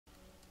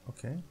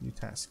Okay, new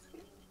task.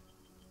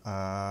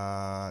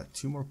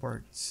 2 more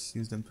parts.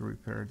 Use them to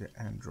repair the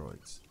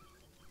androids.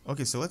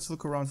 Okay, so let's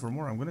look around for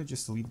more. I'm gonna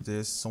just leave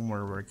this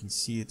somewhere where I can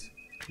see it.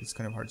 It's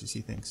kind of hard to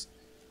see things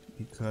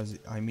because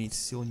I may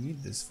still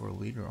need this for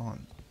later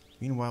on.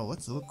 Meanwhile,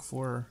 let's look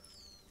for...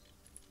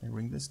 Can I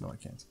ring this? No, I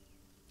can't.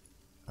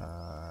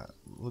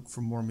 Look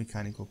for more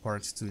mechanical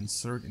parts to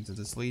insert into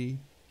this lady.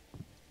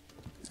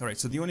 Alright,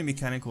 so the only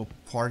mechanical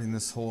part in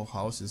this whole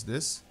house is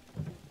this.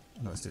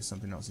 Unless there's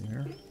something else in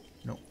here.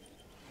 No.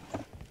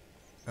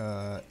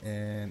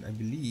 And I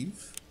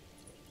believe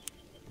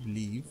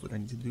what I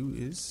need to do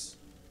is...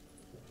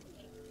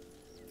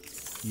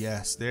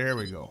 Yes, there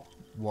we go.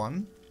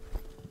 1.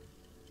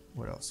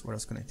 What else? What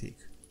else can I take?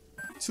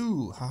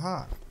 2.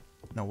 Haha.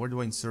 Now, where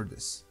do I insert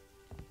this?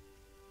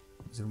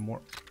 Is there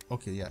more?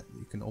 Okay, yeah.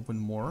 You can open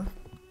more.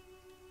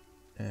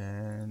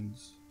 And...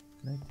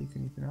 Can I take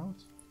anything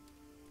out?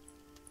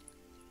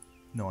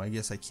 No, I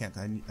guess I can't.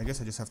 I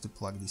guess I just have to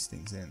plug these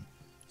things in.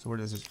 So where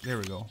does it... There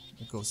we go.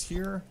 It goes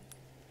here.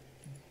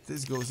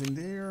 This goes in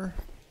there.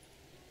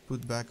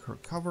 Put back her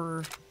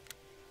cover.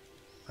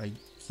 I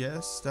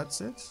guess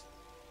that's it.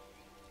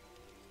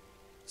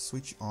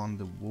 Switch on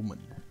the woman.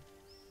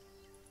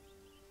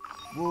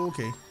 Whoa,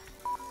 okay.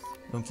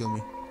 Don't kill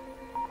me.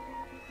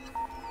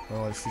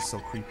 Oh, she's so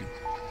creepy.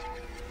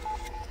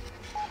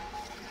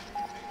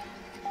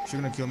 She's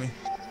gonna kill me.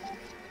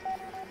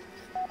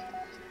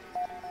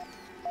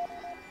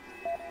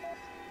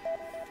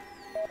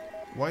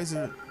 Why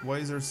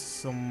is there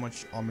so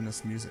much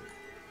ominous music?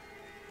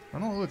 Oh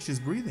no, look,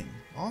 she's breathing.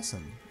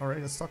 Awesome.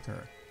 Alright, let's talk to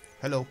her.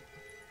 Hello.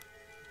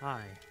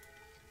 Hi.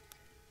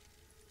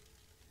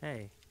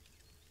 Hey.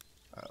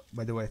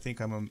 By the way, I think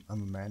I'm a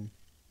man,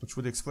 which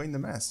would explain the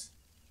mess.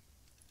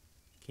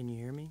 Can you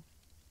hear me?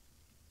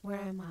 Where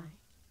am I?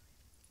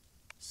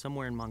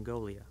 Somewhere in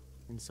Mongolia,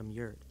 in some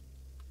yurt.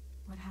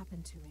 What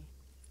happened to me?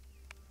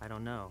 I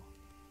don't know.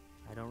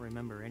 I don't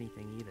remember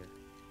anything either.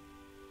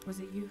 Was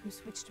it you who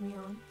switched me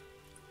on?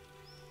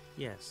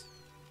 Yes.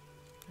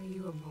 Are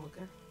you a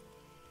Mulgar?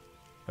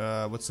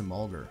 What's a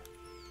mulgar?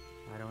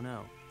 I don't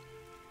know.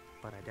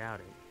 But I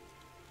doubt it.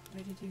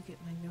 Where did you get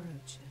my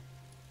neurochip?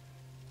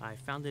 I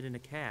found it in a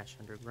cache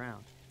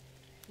underground.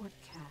 What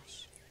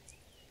cache?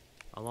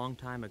 A long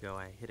time ago,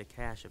 I hid a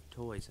cache of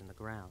toys in the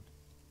ground.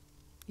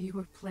 You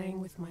were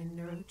playing with my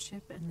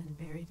neurochip and then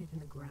buried it in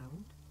the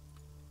ground?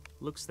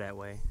 Looks that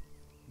way,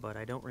 but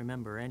I don't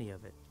remember any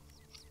of it.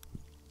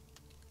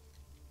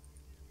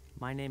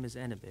 My name is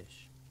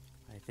Enibish,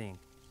 I think.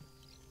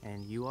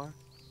 And you are?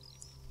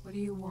 What do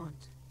you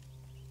want?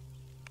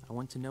 I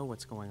want to know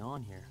what's going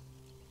on here.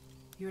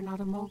 You're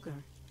not a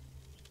Mulgar.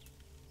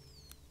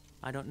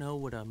 I don't know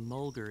what a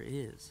mulgar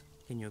is.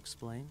 Can you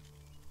explain?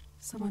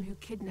 Someone who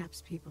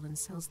kidnaps people and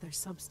sells their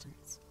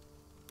substance.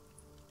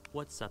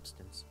 What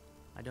substance?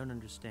 I don't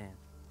understand.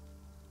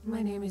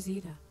 My name is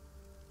Ida,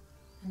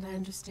 and I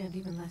understand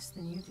even less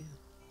than you do.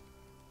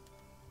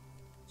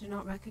 Do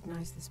not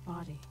recognize this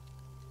body.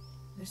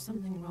 There's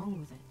something wrong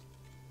with it.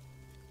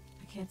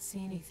 I can't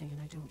see anything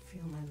and I don't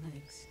feel my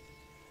legs.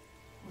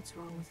 What's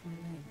wrong with my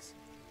legs?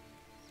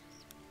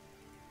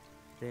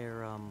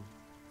 They're,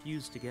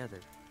 fused together.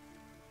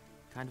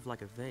 Kind of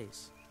like a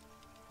vase.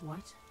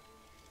 What?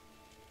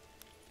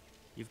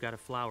 You've got a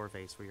flower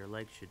vase where your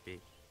legs should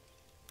be.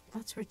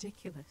 That's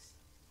ridiculous.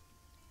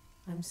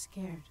 I'm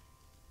scared.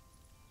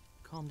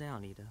 Calm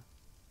down, Ida.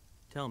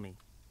 Tell me,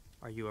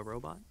 are you a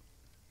robot?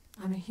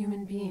 I'm a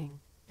human being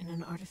in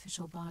an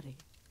artificial body.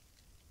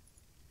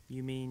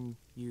 You mean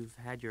you've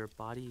had your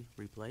body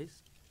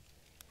replaced?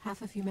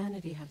 Half of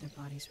humanity had their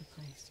bodies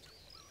replaced.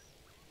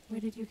 Where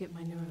did you get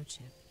my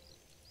neurochip?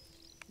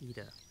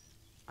 Ida,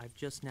 I've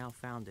just now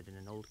found it in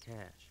an old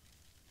cache.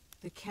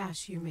 The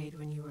cache you made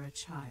when you were a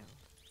child.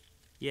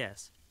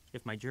 Yes,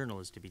 if my journal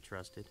is to be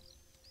trusted.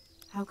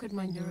 How could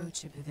my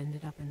neurochip have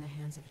ended up in the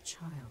hands of a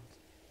child?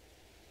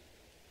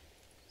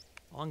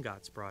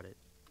 Ongots brought it.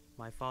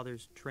 My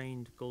father's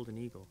trained golden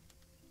eagle.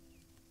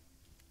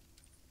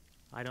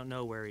 I don't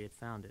know where he had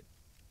found it.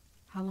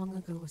 How long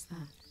ago was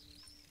that?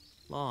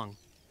 Long.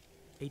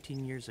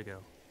 18 years ago.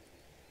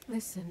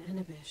 Listen,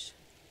 Enibish.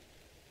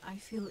 I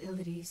feel ill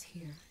at ease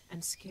here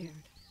and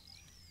scared.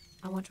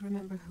 I want to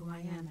remember who I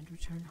am and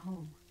return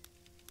home.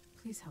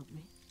 Please help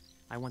me.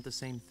 I want the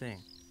same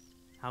thing.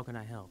 How can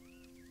I help?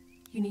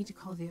 You need to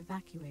call the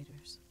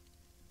evacuators.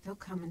 They'll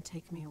come and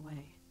take me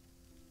away.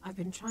 I've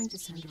been trying to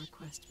send a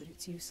request, but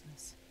it's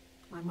useless.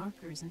 My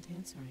marker isn't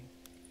answering.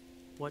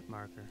 What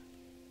marker?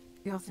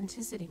 The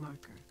authenticity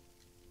marker.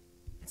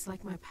 It's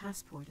like my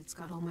passport. It's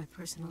got all my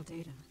personal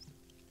data.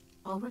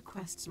 All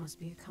requests must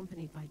be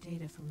accompanied by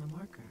data from the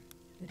marker,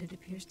 but it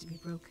appears to be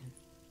broken.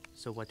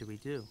 So what do we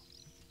do?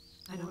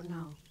 I don't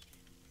know.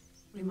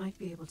 We might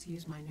be able to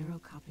use my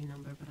neurocopy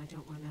number, but I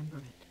don't remember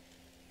it.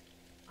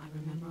 I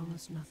remember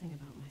almost nothing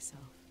about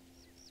myself.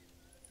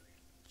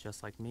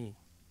 Just like me.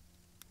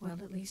 Well,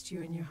 at least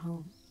you're in your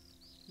home.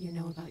 You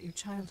know about your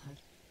childhood,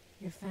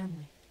 your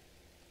family.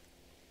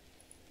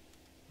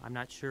 I'm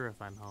not sure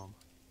if I'm home.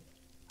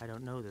 I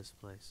don't know this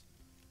place.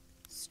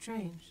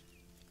 Strange.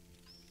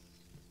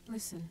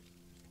 Listen,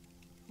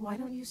 why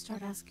don't you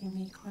start asking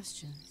me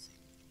questions?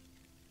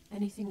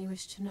 Anything you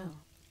wish to know.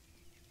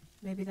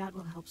 Maybe that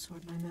will help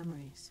sort my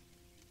memories.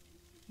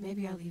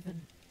 Maybe I'll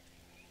even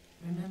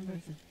remember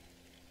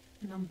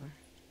the number.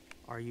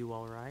 Are you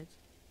all right?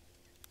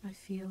 I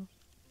feel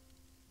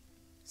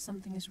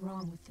something is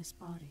wrong with this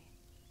body.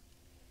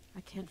 I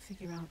can't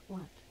figure out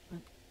what,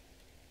 but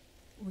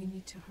we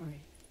need to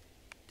hurry.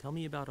 Tell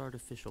me about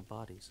artificial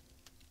bodies.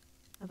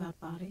 About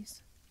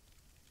bodies?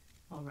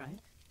 All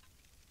right.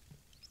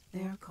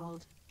 They are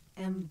called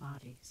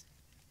M-bodies.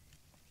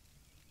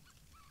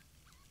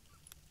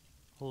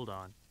 Hold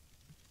on.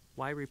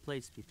 Why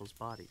replace people's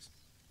bodies?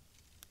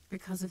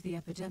 Because of the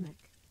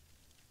epidemic.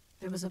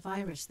 There was a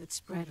virus that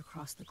spread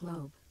across the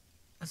globe.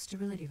 A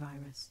sterility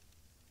virus.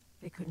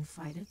 They couldn't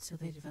fight it, so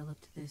they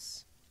developed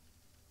this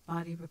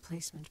body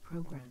replacement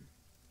program,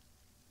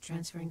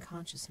 transferring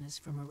consciousness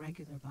from a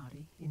regular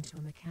body into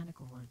a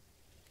mechanical one.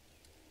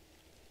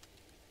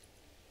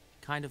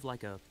 Kind of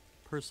like a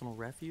personal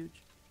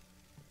refuge?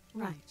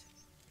 Right.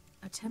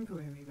 A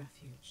temporary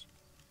refuge.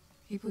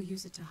 People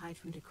use it to hide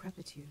from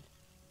decrepitude.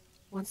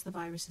 Once the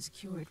virus is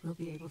cured, we'll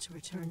be able to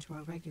return to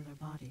our regular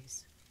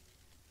bodies.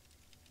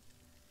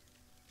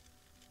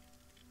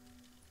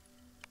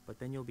 But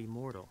then you'll be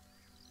mortal,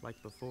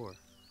 like before.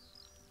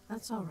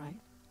 That's all right.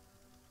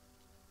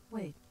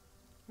 Wait.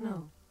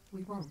 No,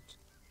 we won't.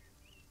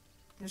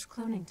 There's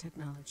cloning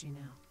technology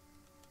now.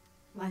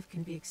 Life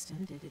can be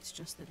extended, it's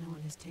just that no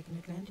one has taken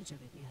advantage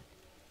of it yet.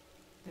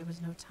 There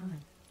was no time.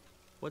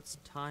 What's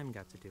time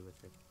got to do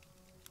with it?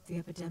 The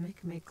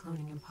epidemic made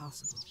cloning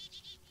impossible.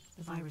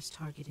 The virus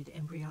targeted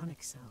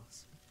embryonic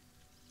cells.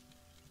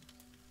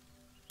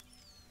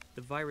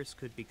 The virus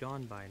could be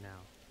gone by now.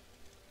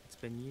 It's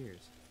been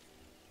years.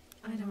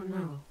 I don't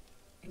know.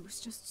 It was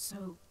just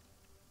so...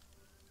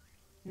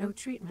 No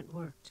treatment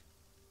worked.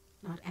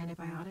 Not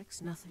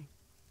antibiotics, nothing.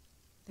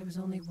 There was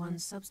only one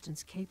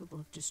substance capable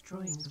of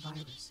destroying the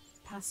virus,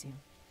 Passium.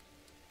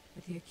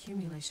 But the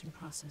accumulation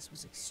process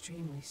was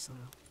extremely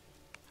slow.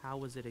 How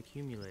was it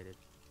accumulated?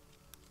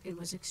 It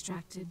was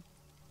extracted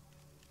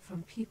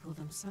from people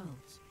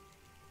themselves.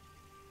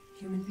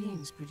 Human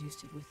beings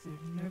produced it with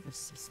their nervous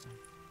system.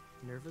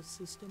 Nervous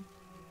system?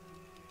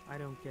 I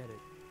don't get it.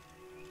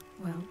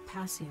 Well,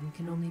 Passium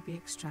can only be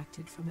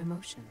extracted from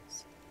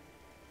emotions.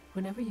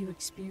 Whenever you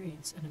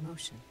experience an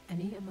emotion,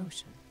 any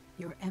emotion,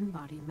 your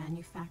M-body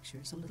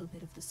manufactures a little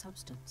bit of the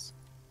substance.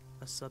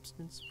 A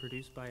substance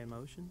produced by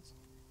emotions?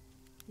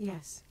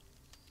 Yes.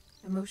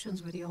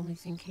 Emotions were the only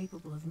thing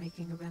capable of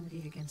making a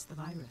remedy against the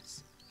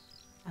virus.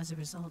 As a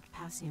result,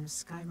 Passium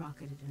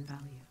skyrocketed in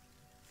value,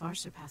 far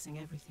surpassing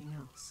everything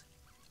else.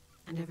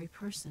 And every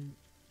person,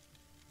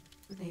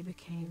 they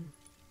became...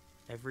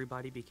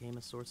 Everybody became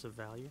a source of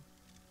value?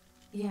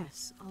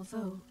 Yes,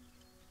 although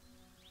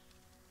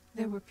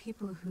there were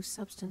people whose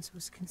substance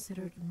was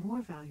considered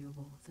more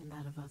valuable than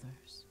that of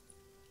others.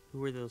 Who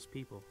were those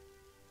people?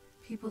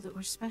 People that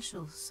were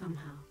special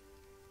somehow.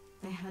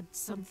 They had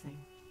something.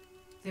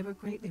 They were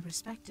greatly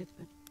respected,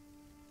 but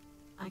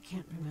I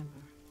can't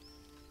remember.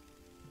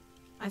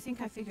 I think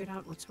I figured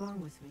out what's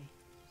wrong with me.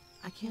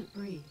 I can't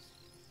breathe.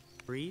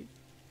 Breathe?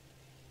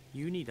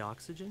 You need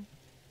oxygen?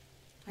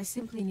 I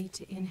simply need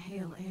to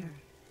inhale air.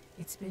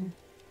 It's been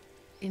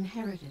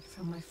inherited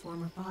from my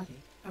former body,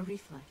 a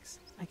reflex.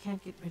 I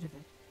can't get rid of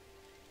it.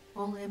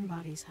 All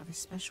M-bodies have a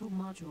special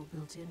module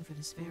built in for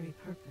this very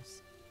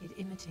purpose. It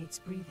imitates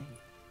breathing.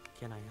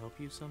 Can I help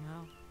you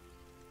somehow?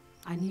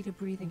 I need a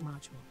breathing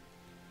module.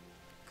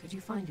 Could you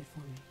find it for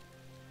me?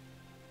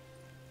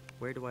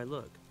 Where do I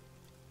look?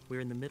 We're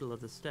in the middle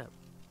of the steppe.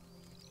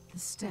 The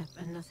steppe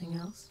and nothing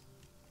else?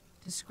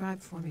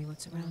 Describe for me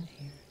what's around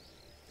here.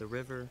 The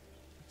river,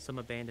 some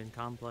abandoned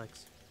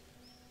complex,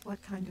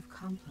 What kind of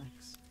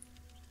complex?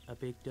 a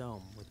big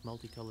dome with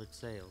multicolored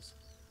sails.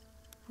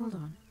 Hold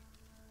on.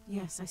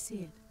 Yes, I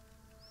see it.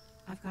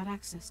 I've got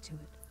access to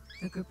it.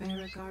 The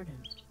Gerbera Garden.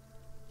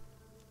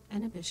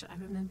 Enebish,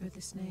 I remember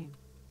this name.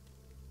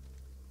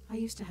 I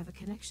used to have a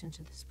connection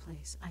to this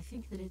place. I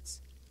think that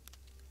it's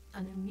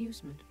an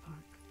amusement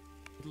park.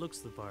 It looks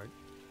the part.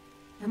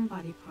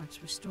 M-body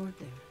parts were stored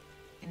there,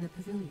 in the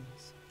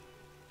pavilions.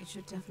 It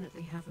should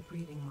definitely have a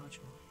breathing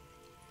module.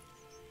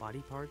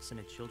 Body parts in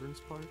a children's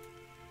park?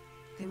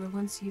 They were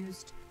once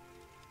used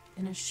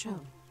in a show,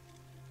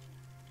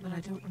 but I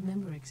don't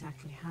remember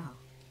exactly how.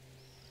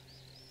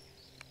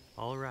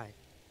 All right,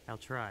 I'll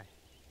try.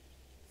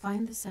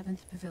 Find the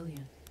 7th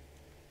pavilion.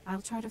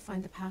 I'll try to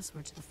find the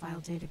password to the file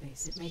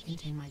database. It may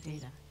contain my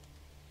data.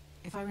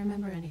 If I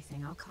remember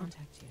anything, I'll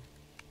contact you.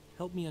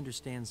 Help me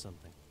understand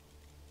something.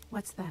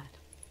 What's that?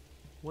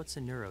 What's a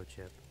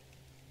neurochip?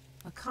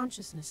 A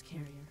consciousness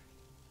carrier.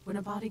 When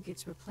a body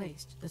gets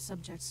replaced, the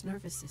subject's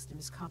nervous system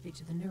is copied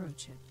to the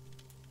neurochip.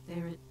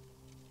 There it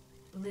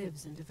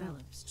lives and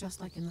develops,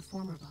 just like in the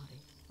former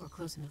body, or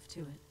close enough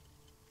to it.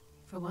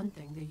 For one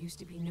thing, there used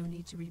to be no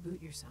need to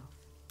reboot yourself.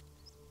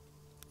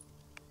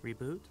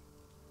 Reboot?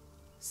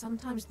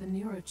 Sometimes the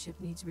neurochip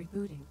needs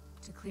rebooting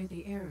to clear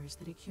the errors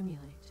that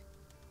accumulate.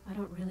 I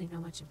don't really know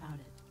much about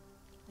it.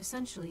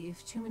 Essentially,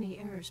 if too many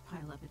errors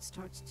pile up, it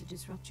starts to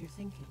disrupt your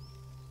thinking.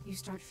 You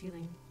start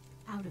feeling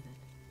out of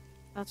it.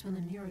 That's when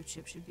the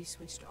neurochip should be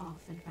switched off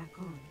and back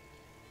on.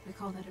 We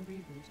call that a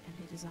reboot, and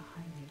it is a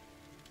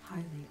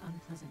highly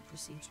unpleasant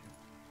procedure.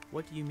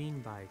 What do you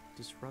mean by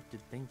disrupted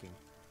thinking?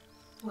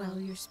 Well,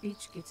 your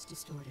speech gets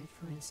distorted,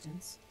 for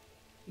instance.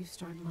 You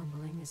start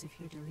mumbling as if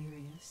you're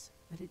delirious,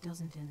 but it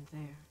doesn't end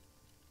there.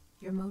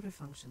 Your motor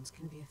functions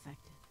can be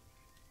affected.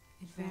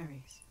 It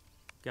varies.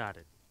 Got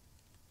it.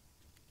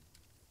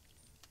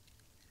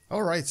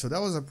 Alright, so that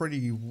was a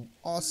pretty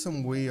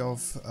awesome way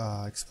of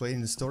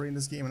explaining the story in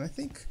this game, and I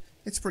think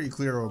it's pretty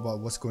clear about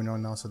what's going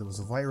on now. So there was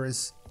a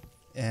virus,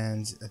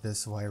 and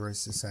this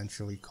virus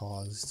essentially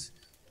caused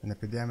an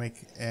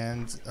epidemic,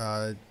 and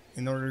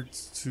in order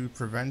to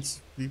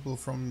prevent people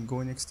from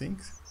going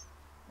extinct,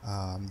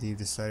 they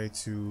decided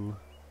to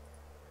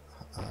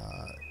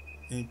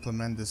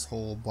implement this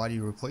whole body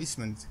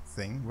replacement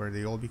thing where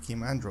they all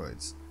became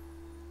androids,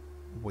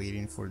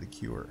 waiting for the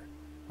cure.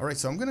 Alright,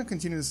 so I'm going to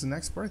continue this in the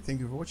next part. Thank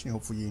you for watching.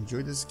 Hopefully you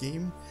enjoyed this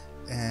game,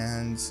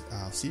 and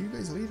I'll see you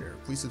guys later.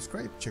 Please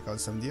subscribe, check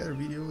out some of the other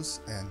videos,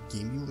 and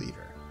game you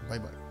later. Bye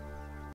bye.